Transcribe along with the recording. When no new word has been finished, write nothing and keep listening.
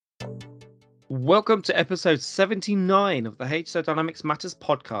Welcome to episode 79 of the HSO Dynamics Matters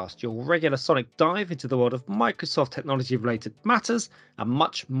podcast, your regular sonic dive into the world of Microsoft technology related matters and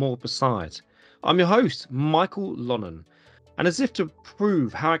much more besides. I'm your host, Michael Lonnan, and as if to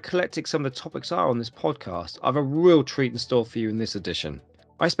prove how eclectic some of the topics are on this podcast, I have a real treat in store for you in this edition.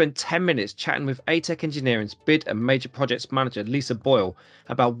 I spent 10 minutes chatting with ATEC Engineering's bid and major projects manager Lisa Boyle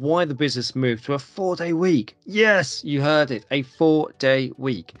about why the business moved to a 4-day week. Yes, you heard it, a 4-day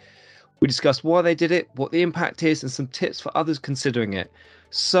week. We discussed why they did it, what the impact is, and some tips for others considering it.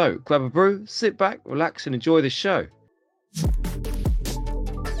 So grab a brew, sit back, relax, and enjoy the show.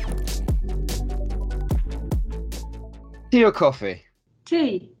 Tea or coffee?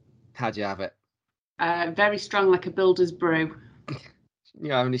 Tea. How'd you have it? Very strong, like a builder's brew. You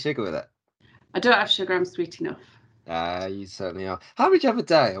don't have any sugar with it? I don't have sugar, I'm sweet enough. You certainly are. How did you have a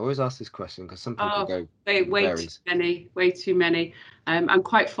day? I always ask this question because some people go way too many. I'm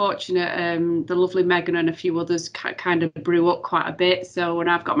quite fortunate. The lovely Megan and a few others kind of brew up quite a bit. So when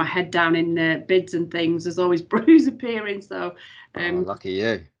I've got my head down in bids and things, there's always brews appearing. So lucky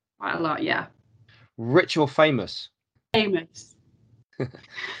you. Quite a lot, yeah. Rich or famous? Famous.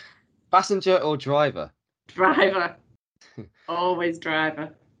 Passenger or driver? Driver. Always driver.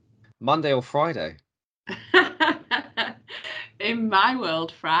 Monday or Friday? In my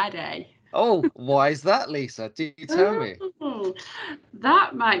world, Friday. Oh, why is that, Lisa? Do you tell me?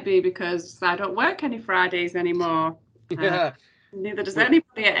 That might be because I don't work any Fridays anymore. Yeah. Neither does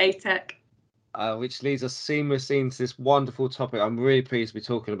anybody at ATEC. Which leads us seamlessly into this wonderful topic. I'm really pleased to be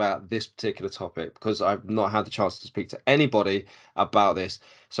talking about this particular topic because I've not had the chance to speak to anybody about this.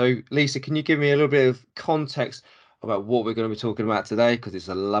 So, Lisa, can you give me a little bit of context about what we're going to be talking about today? Because it's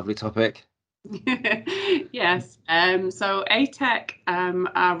a lovely topic. Yes. So ATEC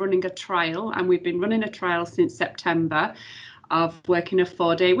are running a trial, and we've been running a trial since September of working a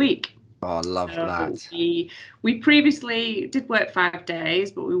 4-day week. Oh, I love that. We previously did work 5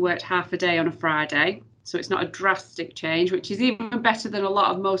 days, but we worked half a day on a Friday. So it's not a drastic change, which is even better than a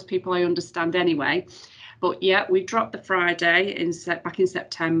lot of most people I understand anyway. But yeah, we dropped the Friday back in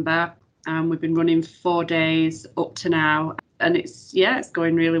September, and we've been running 4 days up to now, and it's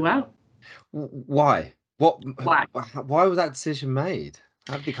going really well. Why? Why was that decision made?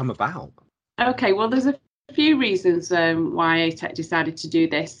 How did it come about? Okay, well, there's a few reasons why ATEC decided to do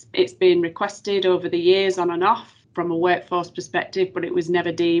this. It's been requested over the years on and off from a workforce perspective, but it was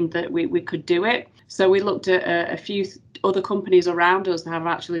never deemed that we could do it. So we looked at a few other companies around us that have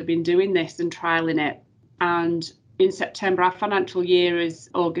actually been doing this and trialing it. And in September, our financial year is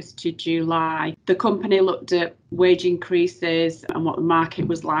August to July. The company looked at wage increases and what the market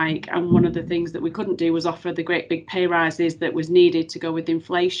was like. And one of the things that we couldn't do was offer the great big pay rises that was needed to go with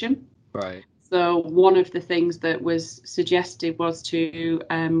inflation. Right. So one of the things that was suggested was to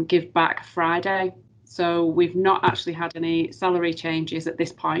give back Friday. So we've not actually had any salary changes at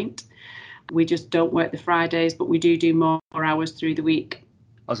this point. We just don't work the Fridays, but we do more hours through the week.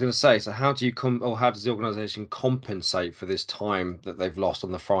 I was going to say, so how do you how does the organisation compensate for this time that they've lost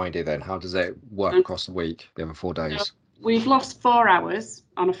on the Friday then? How does it work across the week, the other 4 days? So we've lost 4 hours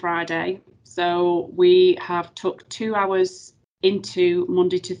on a Friday. So we have took 2 hours into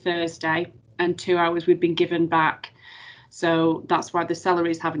Monday to Thursday, and 2 hours we've been given back. So that's why the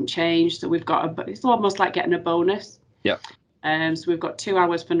salaries haven't changed. So we've got it's almost like getting a bonus. Yeah. So we've got 2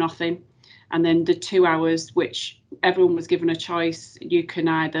 hours for nothing. And then the 2 hours, which everyone was given a choice, you can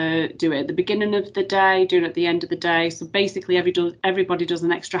either do it at the beginning of the day, do it at the end of the day. So basically everybody does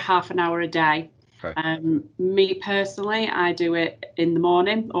an extra half an hour a day. Okay. Me personally, I do it in the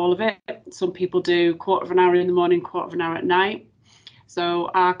morning, all of it. Some people do quarter of an hour in the morning, quarter of an hour at night.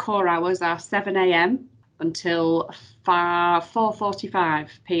 So our core hours are 7 a.m. until 4:45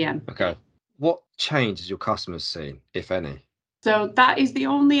 p.m. Okay. What change has your customers seen, if any? So that is the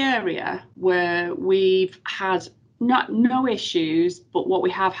only area where we've had no issues, but what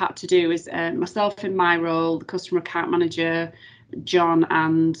we have had to do is myself in my role, the customer account manager, John,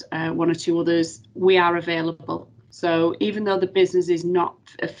 and 1 or 2 others, we are available. So even though the business is not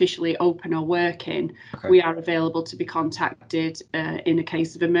officially open or working, okay, we are available to be contacted in a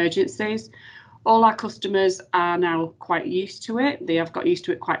case of emergencies. All our customers are now quite used to it. They have got used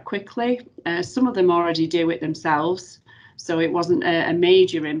to it quite quickly. Some of them already do it themselves, so it wasn't a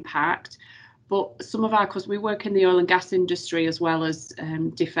major impact. But some of our customers, we work in the oil and gas industry as well as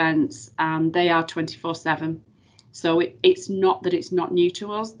defence, and they are 24/7. So it's not that it's not new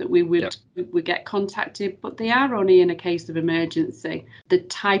to us that we would get contacted, but they are only in a case of emergency. The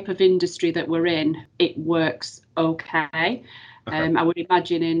type of industry that we're in, it works okay. I would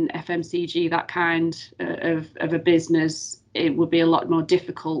imagine in FMCG, that kind of a business, it would be a lot more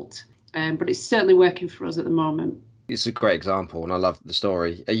difficult But it's certainly working for us at the moment. It's a great example, and I love the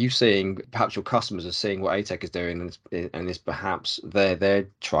story. Are you seeing, perhaps your customers are seeing what ATEC is doing, and it's perhaps they're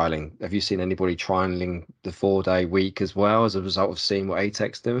trialing? Have you seen anybody trialing the 4-day week as well as a result of seeing what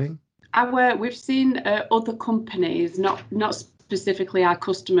ATEC's doing? We've seen other companies, not specifically our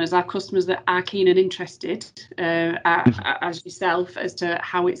customers that are keen and interested, as yourself, as to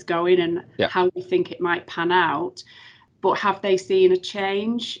how it's going and how we think it might pan out. But have they seen a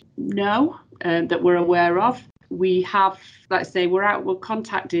change? No, that we're aware of. We have, let's say, we're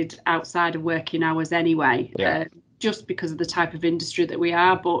contacted outside of working hours anyway, just because of the type of industry that we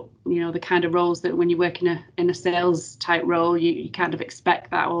are. But the kind of roles that when you work in a sales type role, you kind of expect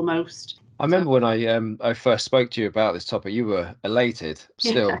that almost. I remember when I first spoke to you about this topic, you were elated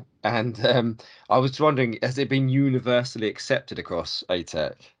still, and I was wondering, has it been universally accepted across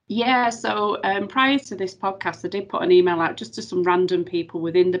ATEC? Yeah, so prior to this podcast, I did put an email out just to some random people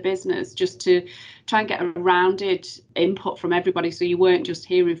within the business, just to try and get a rounded input from everybody, so you weren't just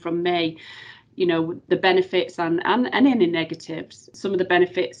hearing from me, the benefits and any negatives. Some of the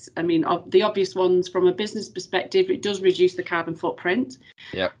benefits, I mean, the obvious ones from a business perspective, it does reduce the carbon footprint.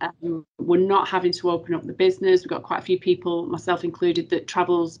 Yeah. We're not having to open up the business. We've got quite a few people, myself included, that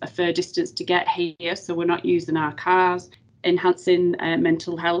travels a fair distance to get here, so we're not using our cars. Enhancing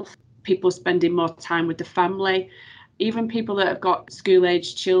mental health, people spending more time with the family, even people that have got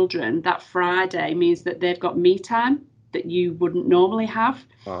school-aged children. That Friday means that they've got me time that you wouldn't normally have.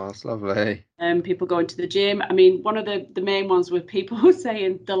 Oh, that's lovely. People going to the gym. I mean, one of the main ones were people were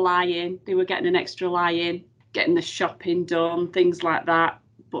saying the lie-in. They were getting an extra lie-in, getting the shopping done, things like that.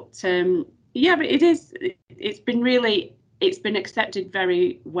 But but it's been accepted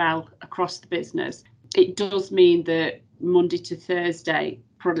very well across the business. It does mean that Monday to Thursday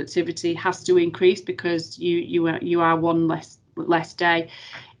productivity has to increase because you are one less day.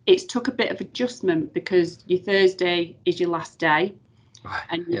 It's took a bit of adjustment because your Thursday is your last day,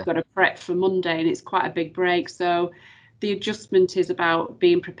 and you've got to prep for Monday, and it's quite a big break. So the adjustment is about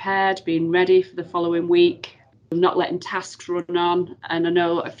being prepared, being ready for the following week, not letting tasks run on. And I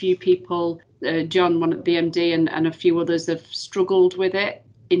know a few people, John, one of the MD, and a few others have struggled with it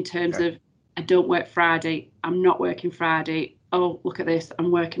in terms of, I don't work Friday, I'm not working Friday, oh, look at this,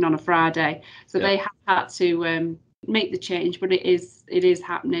 I'm working on a Friday. So they have had to make the change, but it is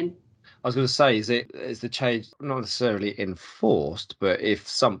happening. I was going to say, is the change not necessarily enforced, but if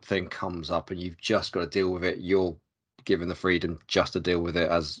something comes up and you've just got to deal with it, you're given the freedom just to deal with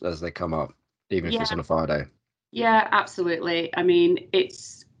it as they come up, even if it's on a Friday? Yeah, absolutely. I mean,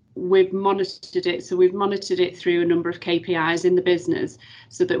 we've monitored it. So we've monitored it through a number of KPIs in the business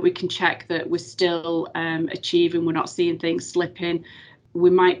so that we can check that we're still achieving, we're not seeing things slipping.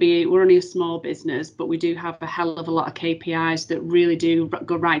 We're only a small business, but we do have a hell of a lot of KPIs that really do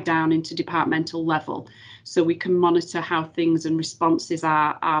go right down into departmental level. So we can monitor how things and responses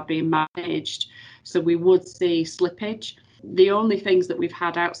are being managed. So we would see slippage. The only things that we've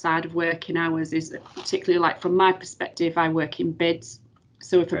had outside of working hours is, particularly like from my perspective, I work in bids.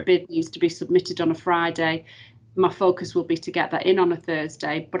 So if a bid needs to be submitted on a Friday, my focus will be to get that in on a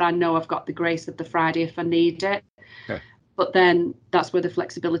Thursday, but I know I've got the grace of the Friday if I need it. Okay. But then that's where the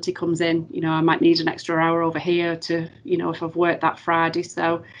flexibility comes in. I might need an extra hour over here to, if I've worked that Friday.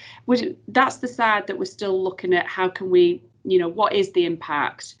 So that's the side that we're still looking at. How can we, what is the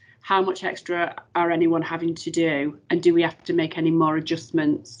impact? How much extra are anyone having to do? And do we have to make any more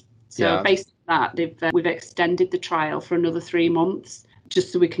adjustments? So based on that, we've extended the trial for another 3 months,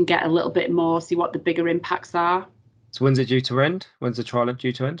 just so we can get a little bit more, see what the bigger impacts are. So when's it due to end? When's the trial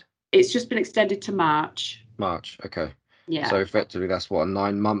due to end? It's just been extended to March. March, okay. Yeah. So effectively, that's what, a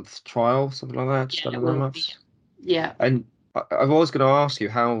 9-month trial, something like that? Just under 9 months? Yeah. And I was going to ask you,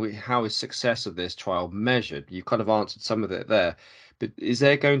 how is success of this trial measured? You kind of answered some of it there. But is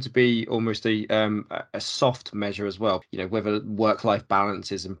there going to be almost a soft measure as well? Whether work-life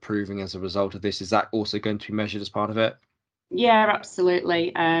balance is improving as a result of this, is that also going to be measured as part of it? Yeah,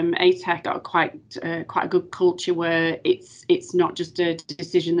 absolutely. ATEC got quite a good culture where it's not just a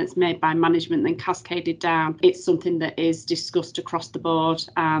decision that's made by management and cascaded down. It's something that is discussed across the board,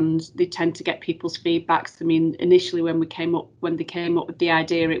 and they tend to get people's feedbacks. I mean, initially when they came up with the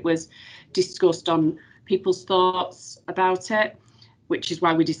idea, it was discussed on people's thoughts about it, which is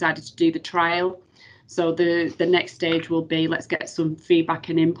why we decided to do the trial. So the next stage will be, let's get some feedback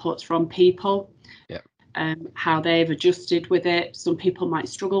and inputs from people. How they've adjusted with it. Some people might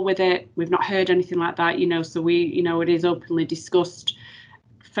struggle with it. We've not heard anything like that, so it is openly discussed.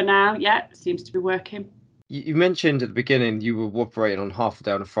 For now, it seems to be working. You mentioned at the beginning you were operating on half a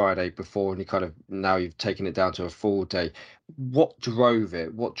day on a Friday before, and now you've taken it down to a full day. What drove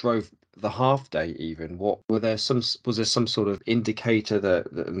it? What drove the half day even? Was there some sort of indicator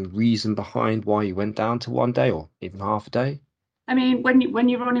that reason behind why you went down to one day or even half a day? I mean, when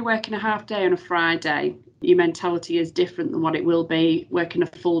you're only working a half day on a Friday, your mentality is different than what it will be working a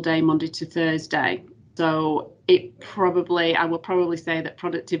full day Monday to Thursday. So I will probably say that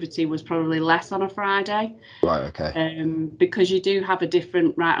productivity was probably less on a Friday. Right, okay. Because you do have a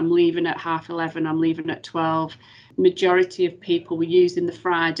different, right, I'm leaving at 11:30, I'm leaving at 12. Majority of people were using the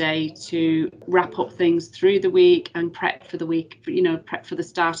Friday to wrap up things through the week and prep for the week, prep for the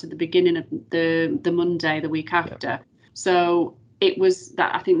start of the beginning of the Monday, the week after. Yeah. So it was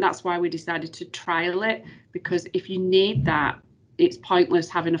that, I think that's why we decided to trial it, because if you need that, it's pointless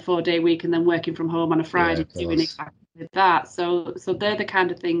having a 4-day week and then working from home on a Friday doing exactly that. So they're the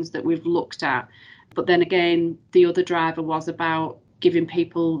kind of things that we've looked at. But then again, the other driver was about giving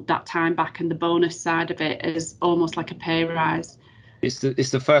people that time back, and the bonus side of it is almost like a pay rise. It's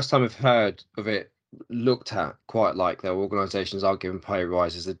the first time I've heard of it looked at quite like their organisations are giving pay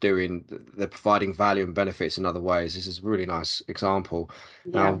rises, they're providing value and benefits in other ways. This is a really nice example.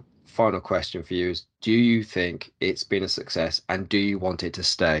 Yeah. Now, final question for you is, do you think it's been a success and do you want it to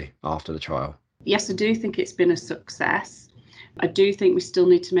stay after the trial? Yes, I do think it's been a success. I do think we still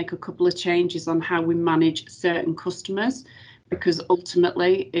need to make a couple of changes on how we manage certain customers, because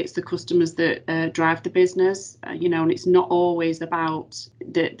ultimately it's the customers that drive the business, and it's not always about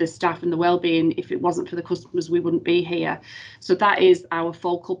the staff and the well-being. If it wasn't for the customers, we wouldn't be here. So that is our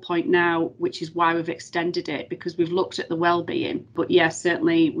focal point now, which is why we've extended it, because we've looked at the well-being. But yes,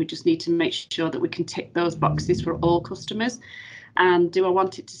 certainly we just need to make sure that we can tick those boxes for all customers. And do I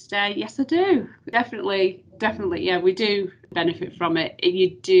want it to stay? Yes, I do. Definitely. Yeah, we do benefit from it.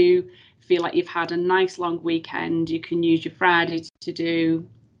 You do feel like you've had a nice long weekend. You can use your Friday to do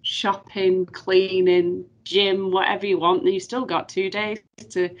shopping, cleaning, gym, whatever you want, and you've still got 2 days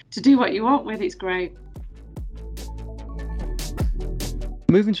to do what you want with. It's great.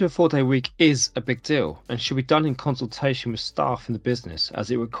 Moving to a 4-day week is a big deal and should be done in consultation with staff in the business, as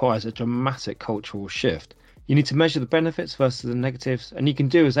it requires a dramatic cultural shift. You need to measure the benefits versus the negatives, and you can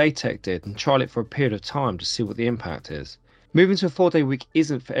do as ATEC did and trial it for a period of time to see what the impact is. Moving to a 4-day week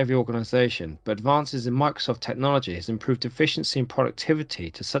isn't for every organisation, but advances in Microsoft technology has improved efficiency and productivity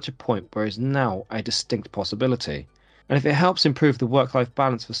to such a point where it is now a distinct possibility. And if it helps improve the work-life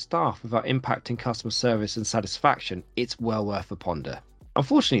balance for staff without impacting customer service and satisfaction, it's well worth a ponder.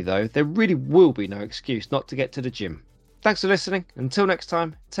 Unfortunately though, there really will be no excuse not to get to the gym. Thanks for listening. Until next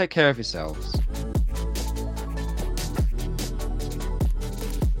time, take care of yourselves.